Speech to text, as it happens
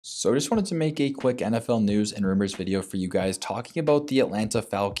So I just wanted to make a quick NFL news and rumors video for you guys talking about the Atlanta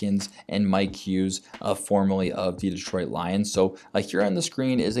Falcons and Mike Hughes, formerly of the Detroit Lions. So here on the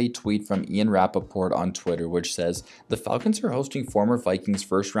screen is a tweet from Ian Rappaport on Twitter, which says, the Falcons are hosting former Vikings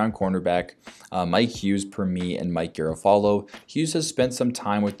first-round cornerback Mike Hughes per me and Mike Garofalo. Hughes has spent some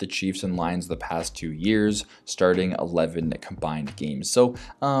time with the Chiefs and Lions the past 2 years, starting 11 combined games. So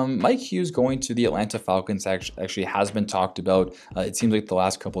Mike Hughes going to the Atlanta Falcons actually has been talked about. It seems like the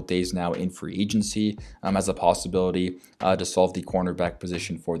last couple days now in free agency as a possibility to solve the cornerback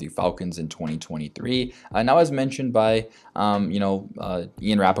position for the Falcons in 2023. Now, as mentioned by Ian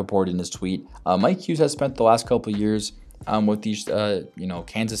Rappaport in his tweet, Mike Hughes has spent the last couple of years with these,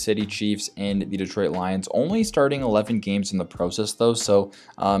 Kansas City Chiefs and the Detroit Lions, only starting 11 games in the process, though. So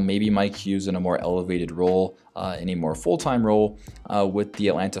maybe Mike Hughes in a more elevated role, in a more full-time role with the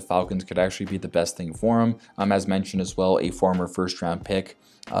Atlanta Falcons could actually be the best thing for him. As mentioned as well, a former first-round pick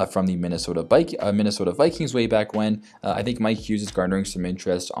from the Minnesota Vikings way back when. I think Mike Hughes is garnering some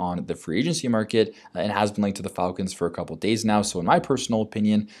interest on the free agency market and has been linked to the Falcons for a couple days now. So in my personal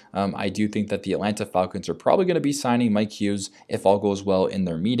opinion, I do think that the Atlanta Falcons are probably going to be signing Mike Hughes if all goes well in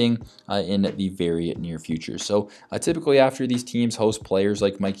their meeting in the very near future. So typically after these teams host players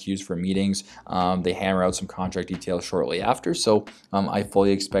like Mike Hughes for meetings, they hammer out some contract details shortly after. So I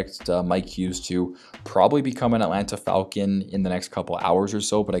fully expect Mike Hughes to probably become an Atlanta Falcon in the next couple hours or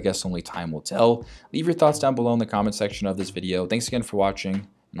so, but I guess only time will tell. Leave your thoughts down below in the comment section of this video. Thanks again for watching,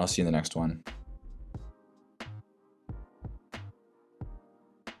 and I'll see you in the next one.